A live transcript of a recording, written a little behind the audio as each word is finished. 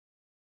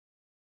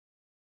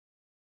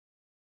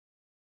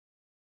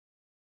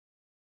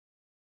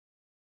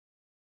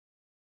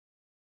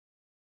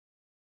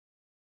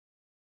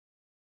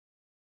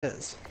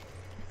is.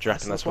 Do you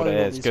reckon that's what it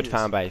is? Good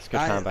fan base,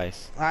 good fan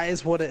base. That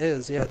is what it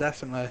is, yeah,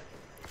 definitely.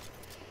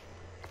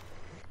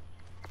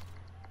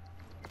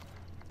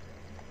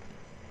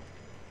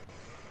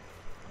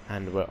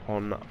 And we're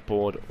on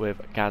board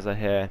with Gaza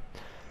here.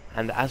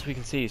 And as we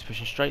can see, he's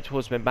pushing straight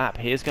towards mid-map.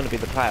 He is going to be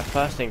the player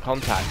first in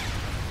contact.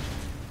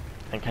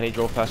 And can he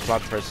draw first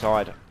blood for his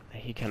side?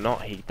 He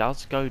cannot. He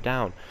does go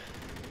down.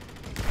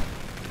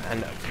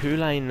 And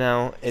Kool-Aid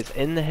now is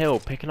in the hill,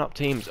 picking up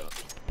teams,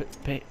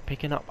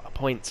 picking up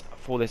points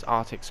for this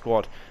Arctic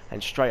squad.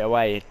 And straight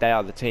away, they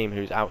are the team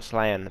who's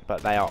outslaying,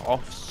 but they are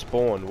off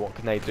spawn. What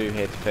can they do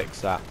here to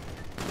fix that?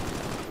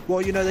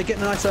 Well, you know, they're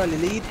getting a nice early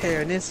lead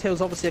here, and this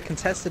hill's obviously a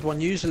contested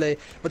one usually,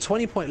 but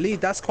 20-point lead,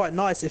 that's quite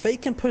nice. If they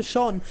can push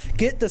on,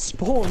 get the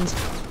spawns,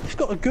 they've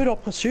got a good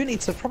opportunity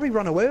to probably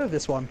run away with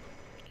this one.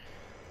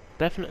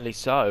 Definitely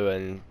so,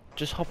 and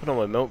just hopping on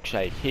with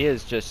Milkshake, he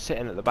is just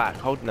sitting at the back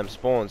holding them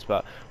spawns,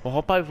 but we'll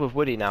hop over with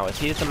Woody now as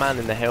he is the man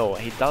in the hill.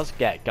 He does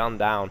get gunned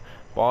down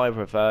by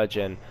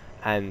Revirgin,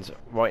 and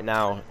right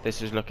now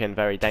this is looking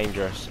very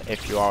dangerous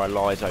if you are a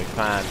Lyzo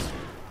fan,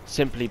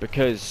 simply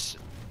because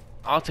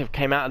Arctic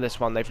came out of this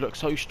one, they've looked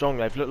so strong,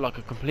 they've looked like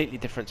a completely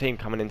different team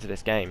coming into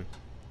this game.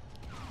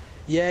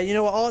 Yeah, you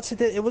know what Arctic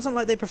did, it wasn't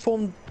like they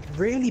performed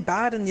really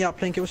bad in the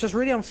uplink, it was just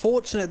really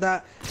unfortunate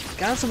that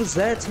Gaza was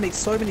there to make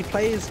so many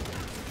plays.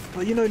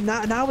 But you know,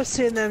 now we're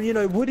seeing them, you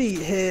know, Woody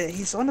here,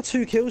 he's on a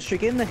 2-kill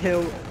streak in the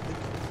hill.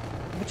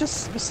 We're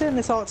seeing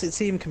this Arctic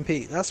team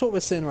compete, that's what we're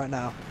seeing right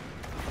now.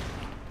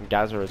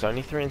 Gaza is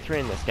only 3-3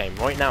 in this game.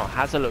 Right now,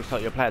 Hazza looks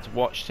like your player to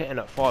watch, sitting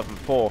at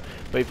 5-4.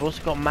 But we've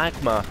also got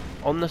Magma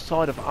on the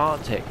side of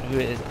Arctic, who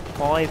is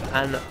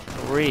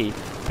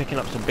 5-3, picking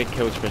up some big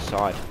kills for his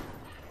side.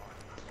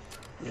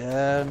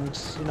 Yeah,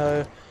 and you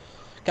know,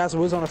 Gaza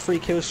was on a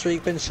 3-kill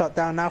streak, been shut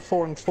down, now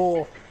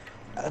 4-4.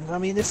 And I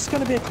mean, this is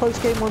going to be a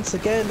close game once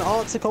again.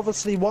 Arctic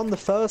obviously won the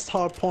first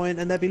hard point,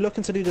 and they'll be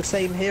looking to do the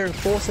same here and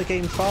force a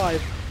game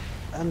 5.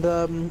 And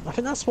I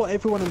think that's what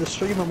everyone in the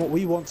stream and what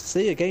we want to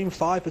see, a game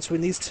 5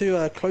 between these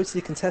two closely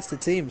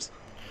contested teams.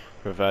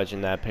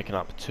 Revirgin there picking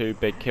up 2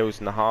 big kills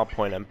in the hard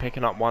point and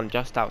picking up 1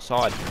 just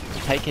outside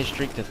to take his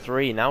streak to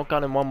 3. Now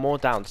gunning 1 more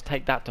down to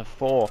take that to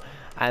 4.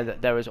 And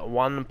there is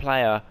 1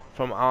 player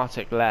from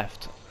Arctic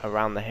left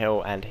around the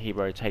hill, and he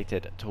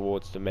rotated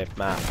towards the mid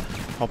map.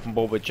 Hopping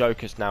board with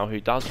Jokers now,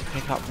 who does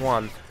pick up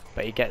 1,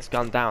 but he gets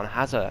gunned down.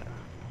 Hazza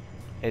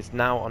is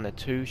now on a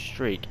 2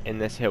 streak in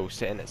this hill,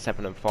 sitting at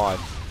 7-5.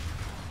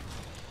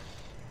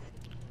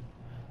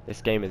 This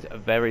game is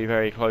very,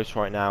 very close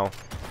right now.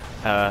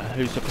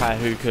 Who's the player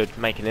who could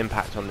make an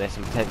impact on this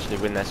and potentially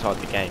win their side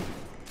of the game?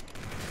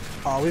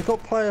 Oh, we've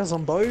got players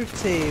on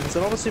both teams,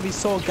 and obviously we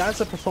saw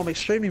Gaza perform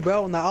extremely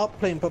well in that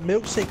uplink, but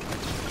Milkshake,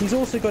 he's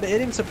also got it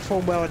in him to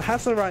perform well, and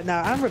Hazza right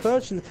now, and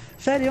Revirgin,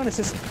 fairly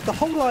honest, the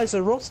whole Lyzo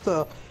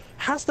roster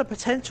has the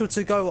potential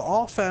to go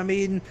off. I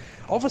mean,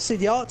 obviously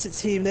the Arctic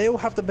team, they all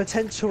have the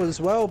potential as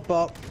well,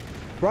 but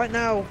right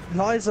now,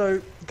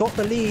 Lyzo got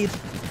the lead,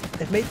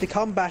 they've made the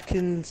comeback,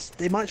 and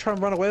they might try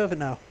and run away with it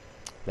now.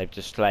 They've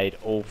just slayed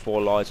all 4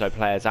 Lyzo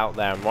players out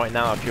there, and right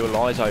now if you're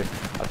Lyzo,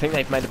 I think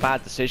they've made a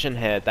bad decision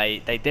here. They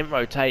didn't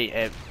rotate.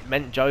 It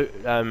meant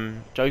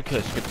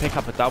Jokers could pick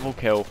up a double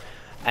kill,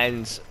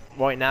 and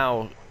right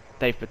now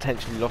they've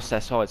potentially lost their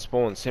side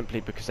spawn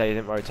simply because they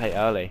didn't rotate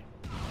early.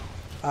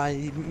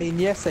 I mean,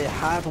 yes they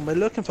have, and we're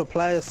looking for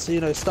players to, you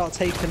know, start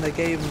taking the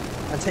game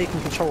and taking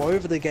control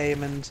over the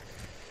game, and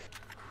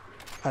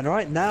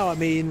right now, I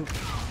mean,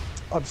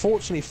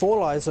 unfortunately for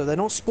Lyzo, they're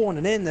not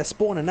spawning in, they're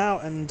spawning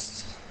out, and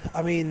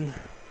I mean,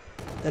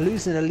 they're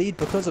losing a lead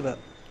because of it.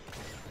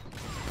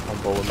 On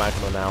board with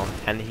Magma now,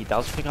 and he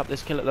does pick up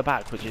this kill at the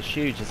back, which is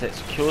huge as it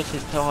secures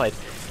his tide.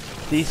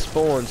 These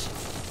spawns,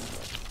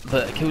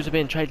 but kills are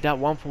being traded out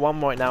 1 for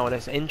 1 right now, and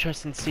it's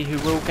interesting to see who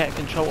will get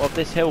control of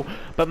this hill.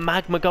 But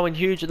Magma going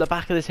huge at the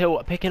back of this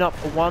hill, picking up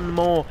 1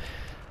 more,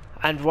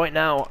 and right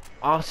now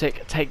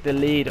Arctic take the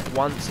lead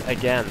once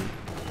again.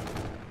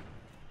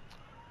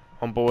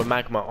 On board with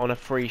Magma on a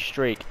 3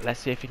 streak. Let's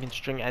see if he can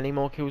string any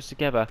more kills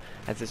together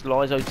as this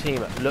Lyzo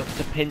team looks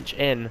to pinch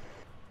in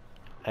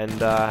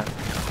and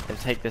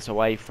take this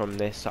away from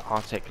this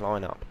Arctic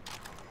lineup.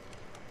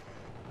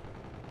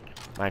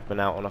 Magma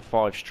now on a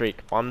 5 streak,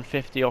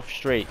 150 off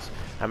streaks,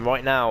 and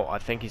right now I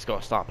think he's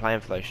got to start playing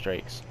for those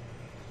streaks.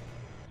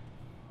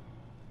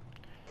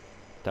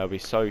 They'll be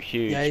so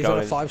huge. Yeah, he's on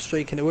a 5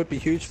 streak, and it would be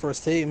huge for his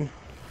team.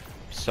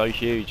 So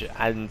huge,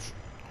 and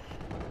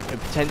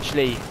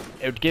potentially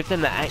it would give them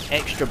that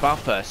extra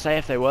buffer. Say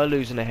if they were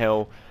losing a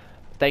hill,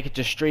 they could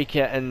just streak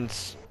it and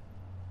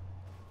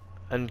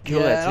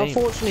kill their team.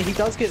 Unfortunately he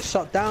does get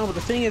shut down, but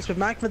the thing is with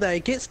Magma there, he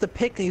gets the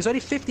pick, and he's only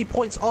 50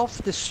 points off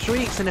the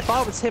streaks, and if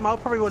I was him, I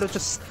probably would have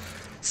just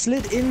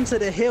slid into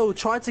the hill,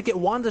 tried to get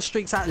 1 of the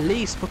streaks at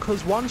least,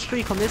 because 1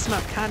 streak on this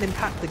map can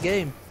impact the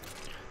game.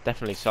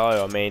 Definitely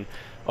so. I mean,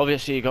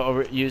 obviously you got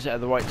to use it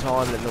at the right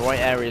time and in the right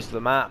areas of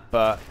the map,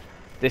 but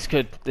this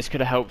could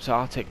have helped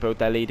Arctic build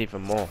their lead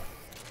even more.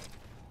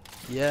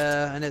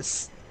 Yeah, and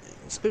it's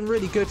been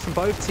really good from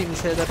both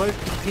teams here. They're both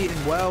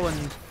competing well,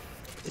 and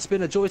it's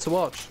been a joy to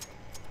watch.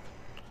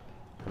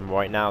 And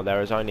right now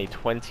there is only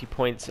 20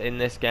 points in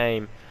this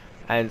game,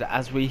 and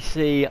as we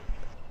see,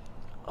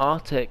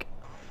 Arctic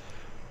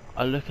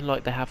are looking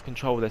like they have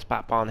control of this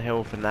back barn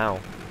hill for now.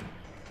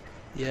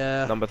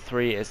 Yeah. Number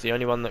 3 is the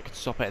only one that could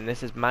stop it, and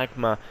this is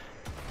Magma.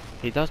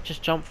 He does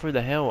just jump through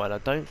the hill, and I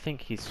don't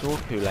think he saw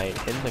Kool-Aid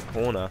in the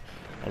corner,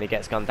 and he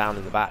gets gunned down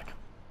in the back.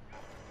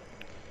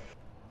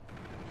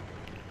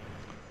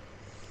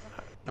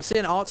 I'm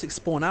seeing Arctic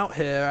spawn out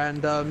here,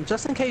 and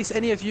just in case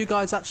any of you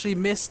guys actually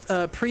missed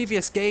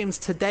previous games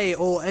today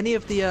or any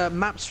of the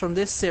maps from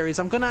this series,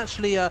 I'm going to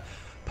actually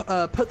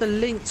put the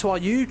link to our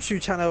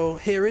YouTube channel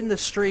here in the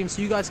stream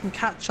so you guys can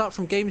catch up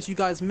from games you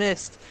guys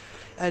missed.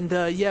 And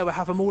yeah, we'll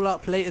have them all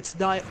up later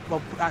tonight.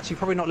 Well, actually,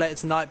 probably not later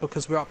tonight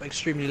because we're up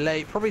extremely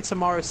late. Probably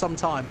tomorrow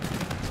sometime.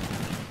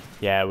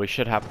 Yeah, we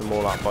should have them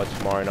all up by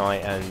tomorrow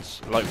night. And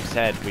like we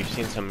said, we've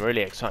seen some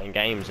really exciting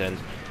games, and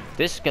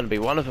this is going to be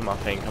one of them, I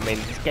think. I mean,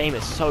 this game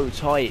is so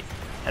tight.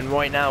 And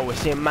right now, we're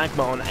seeing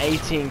Magma on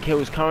 18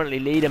 kills, currently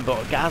leading,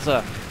 but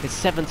Gaza is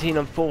 17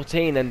 and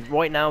 14. And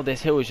right now,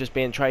 this hill is just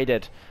being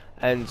traded.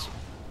 And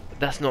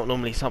that's not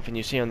normally something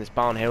you see on this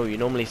barn hill. You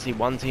normally see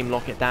one team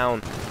lock it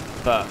down,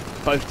 but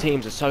both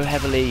teams are so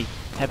heavily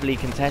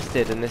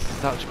contested, and this is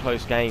such a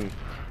close game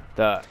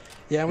that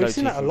yeah, we've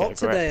seen that a lot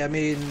today. I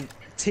mean,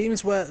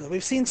 teams where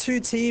we've seen two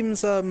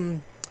teams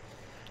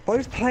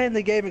both playing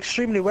the game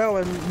extremely well,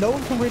 and no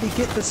one can really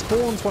get the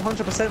spawns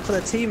 100% for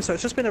their team, so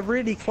it's just been a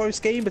really close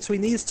game between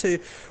these two.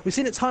 We've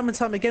seen it time and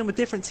time again with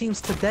different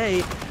teams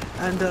today,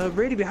 and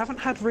really we haven't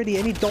had really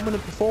any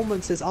dominant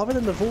performances other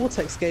than the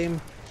Vortex game,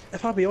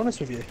 if I'll be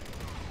honest with you.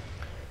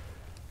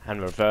 And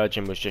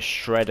Revirgin was just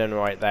shredding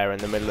right there in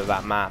the middle of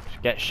that map.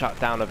 Gets shut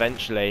down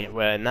eventually.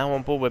 We're now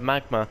on board with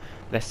Magma.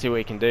 Let's see what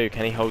he can do.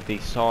 Can he hold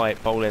these side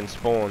bowling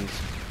spawns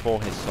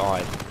for his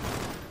side?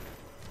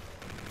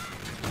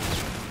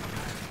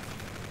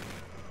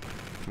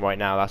 Right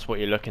now, that's what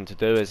you're looking to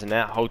do, isn't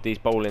it? Hold these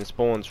bowling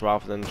spawns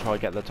rather than try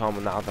to get the time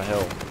on that other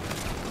hill.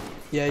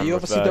 Yeah, you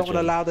obviously don't want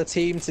to allow the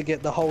team to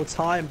get the whole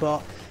time,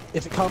 but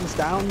if it comes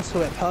down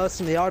to it,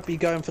 personally, I'd be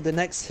going for the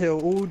next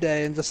hill all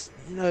day and just,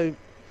 you know,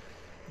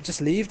 just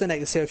leave the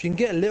next hill. If you can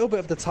get a little bit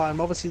of the time,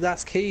 obviously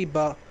that's key,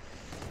 but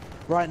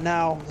right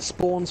now, the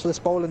spawns for this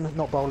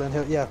not bowling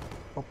hill, yeah,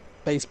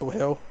 baseball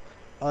hill,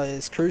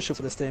 is crucial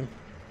for this team.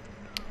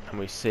 And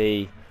we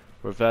see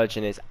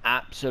Revirgin is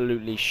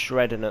absolutely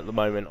shredding at the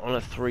moment on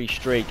a 3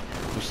 streak.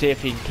 We'll see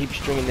if he can keep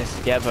stringing this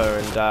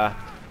together and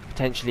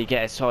potentially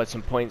get his side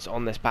some points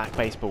on this back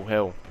baseball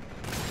hill.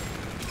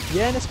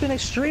 Yeah, and it's been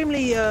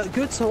extremely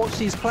good to watch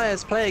these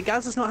players play.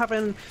 Gazza's not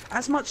having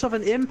as much of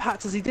an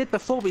impact as he did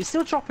before, but he's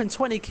still dropping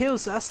 20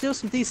 kills. So that's still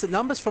some decent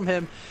numbers from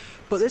him.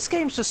 But this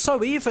game's just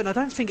so even. I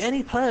don't think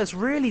any player's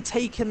really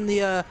taken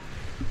the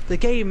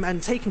game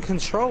and taken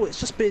control. It's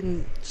just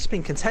been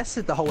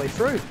contested the whole way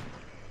through.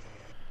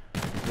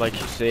 Like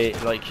you say,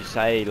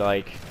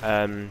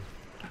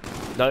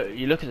 no,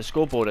 you look at the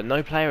scoreboard and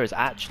no player is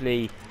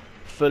actually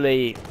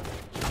fully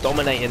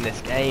dominating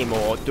this game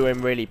or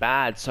doing really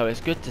bad, so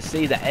it's good to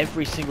see that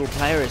every single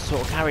player is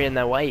sort of carrying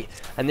their weight,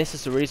 and this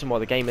is the reason why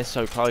the game is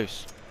so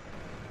close.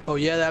 Oh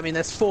yeah, I mean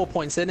there's 4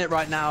 points in it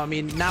right now. I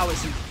mean now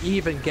it's an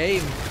even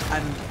game,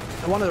 and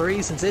one of the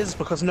reasons is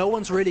because no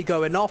one's really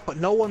going off, but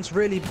no one's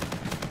really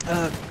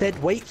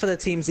dead weight for their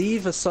teams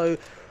either, so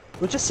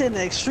we're just seeing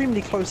an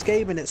extremely close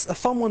game, and it's a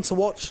fun one to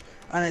watch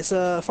and it's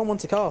a fun one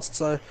to cast.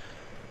 So.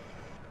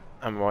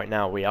 And right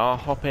now we are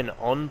hopping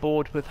on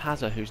board with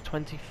Hazza, who's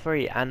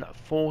 23 and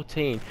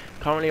 14,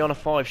 currently on a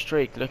 5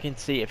 streak, looking to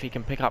see if he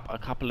can pick up a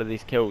couple of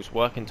these kills,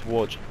 working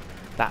towards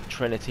that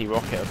Trinity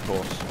rocket, of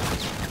course.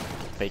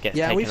 But he gets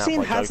taken we've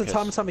seen out by Hazza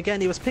time and time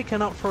again. He was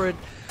picking up for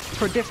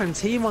a different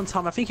team one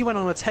time. I think he went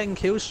on a 10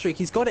 kill streak.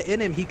 He's got it in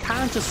him. He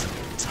can just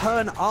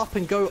turn up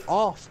and go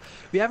off.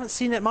 We haven't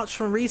seen it much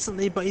from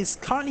recently, but he's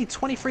currently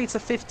 23 to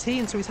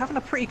 15, so he's having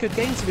a pretty good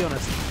game, to be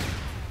honest.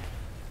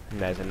 And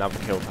there's another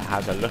kill for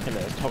Hazza, looking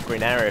at his top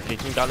green area. If he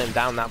can gun him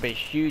down, that'd be a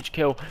huge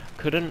kill.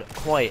 Couldn't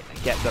quite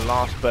get the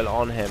last bullet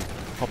on him.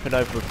 Hopping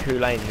over with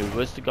Kool-Aid, who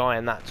was the guy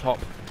in that top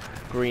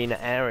green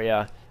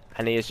area.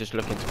 And he is just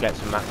looking to get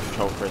some map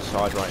control for his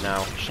side right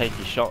now.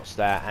 Shaky shots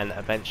there, and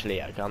eventually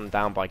a gun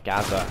down by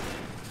Gaza.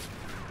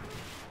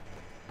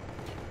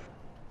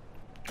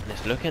 And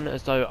it's looking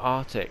as though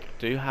Arctic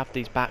do have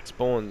these back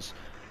spawns.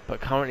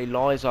 But currently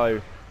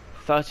Lyzo,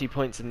 30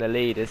 points in the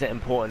lead. Is it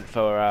important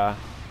for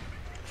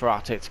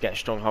Arctic to get a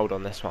strong hold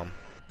on this one?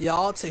 Yeah,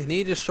 Arctic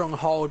need a strong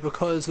hold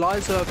because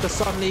Lyzo have just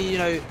suddenly, you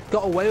know,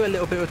 got away with a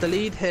little bit with the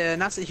lead here,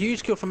 and that's a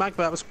huge kill for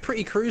Magma. That was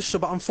pretty crucial,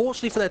 but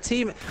unfortunately for their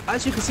team,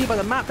 as you can see by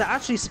the map, they're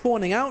actually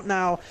spawning out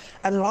now,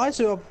 and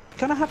Lyzo are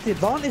going to have the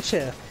advantage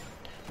here.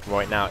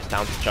 Right now it's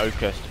down to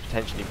Jokus to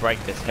potentially break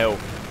this hill.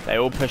 They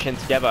all push in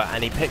together,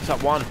 and he picks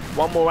up one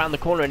more around the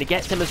corner, and he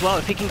gets him as well.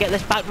 If he can get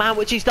this back man,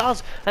 which he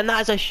does, and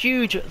that is a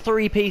huge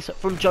 3-piece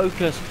from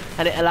Jokus,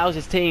 and it allows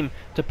his team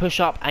to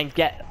push up and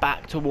get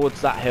back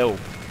towards that hill.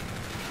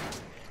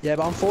 Yeah,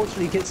 but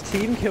unfortunately he gets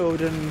team killed,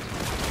 and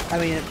I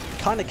mean it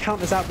kind of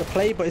counters out the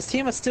play, but his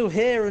team are still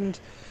here, and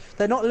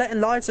they're not letting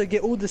Lyzo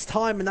get all this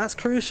time, and that's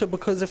crucial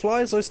because if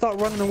Lyzo start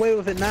running away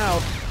with it now,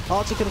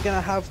 Arctic are going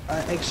to have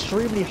an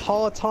extremely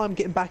hard time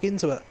getting back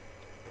into it.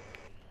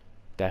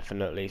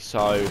 Definitely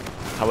so.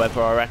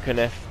 However, I reckon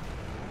if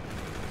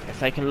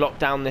they can lock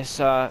down this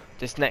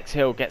this next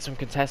hill, get some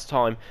contest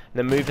time, and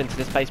then move into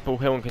this baseball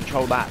hill and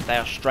control that, they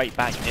are straight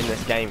back in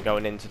this game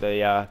going into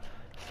the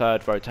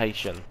third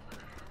rotation.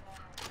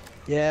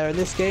 Yeah, and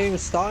this game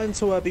is starting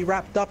to be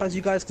wrapped up. As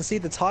you guys can see,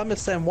 the time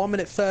is set in 1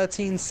 minute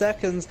 13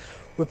 seconds.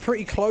 We're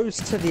pretty close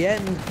to the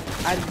end,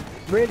 and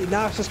really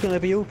now it's just going to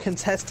be all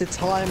contested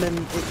time, and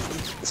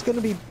it's going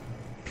to be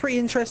pretty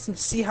interesting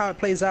to see how it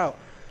plays out.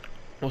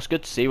 What's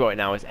good to see right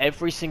now is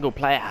every single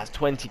player has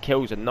 20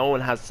 kills and no one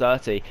has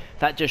 30.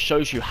 That just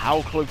shows you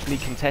how closely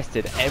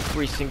contested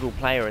every single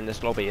player in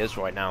this lobby is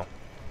right now.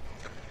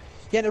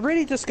 Yeah, and it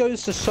really just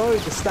goes to show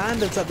the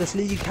standards that this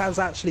league has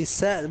actually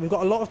set. We've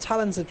got a lot of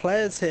talented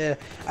players here,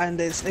 and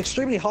it's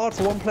extremely hard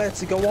for one player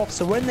to go off.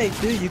 So when they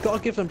do, you've got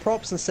to give them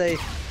props and say,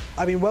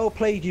 I mean, well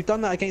played. You've done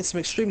that against some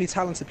extremely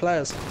talented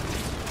players.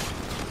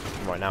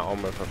 Right now,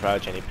 onward for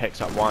Virgin. He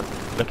picks up one,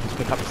 looking to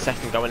pick up the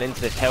second going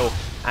into this hill,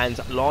 and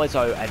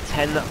Lyzo are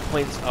 10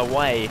 points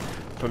away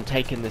from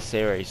taking this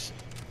series.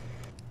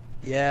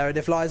 Yeah, and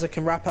if Lyzo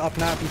can wrap it up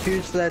now, it'd be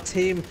huge for their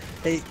team.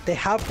 They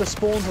have the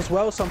spawns as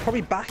well, so I'm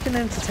probably backing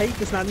them to take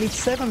this now. They need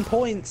 7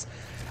 points,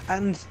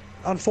 and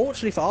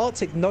unfortunately for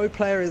Arctic, no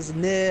player is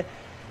near.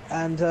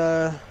 And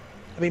I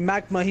mean,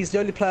 Magma, he's the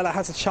only player that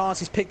has a chance.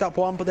 He's picked up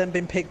one, but then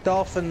been picked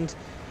off, and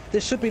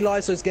this should be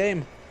Lyzo's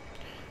game.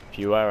 If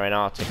you were in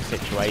Arctic's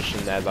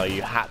situation there, though,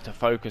 you had to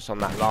focus on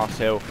that last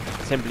hill,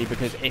 simply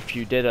because if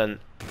you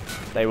didn't,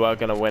 they were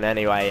going to win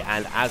anyway.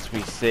 And as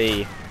we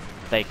see,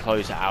 they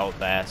close it out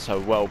there. So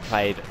well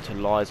played to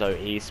Lyzo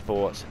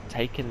eSports,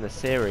 taking the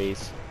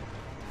series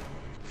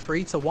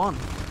 3-1.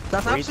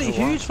 That's absolutely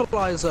huge for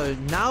Lyzo.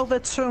 Now they're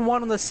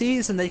 2-1 on the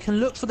season. They can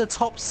look for the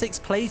top 6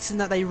 placing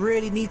that they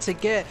really need to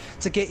get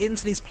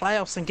into these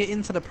playoffs and get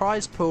into the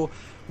prize pool.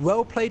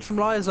 Well played from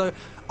Lyzo.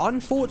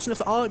 Unfortunate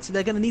for Arctic,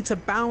 they're going to need to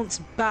bounce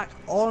back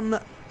on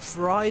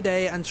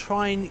Friday and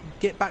try and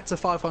get back to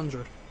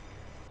 500.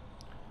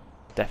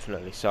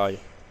 Definitely so.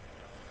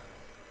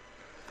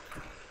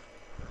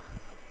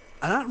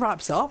 And that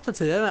wraps it up for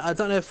today. I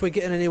don't know if we're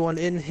getting anyone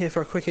in here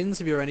for a quick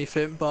interview or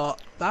anything,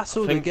 but that's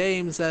all the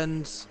games.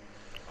 And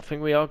I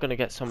think we are going to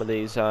get some of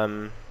these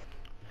yeah,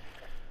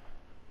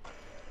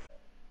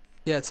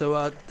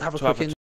 to have a quick interview.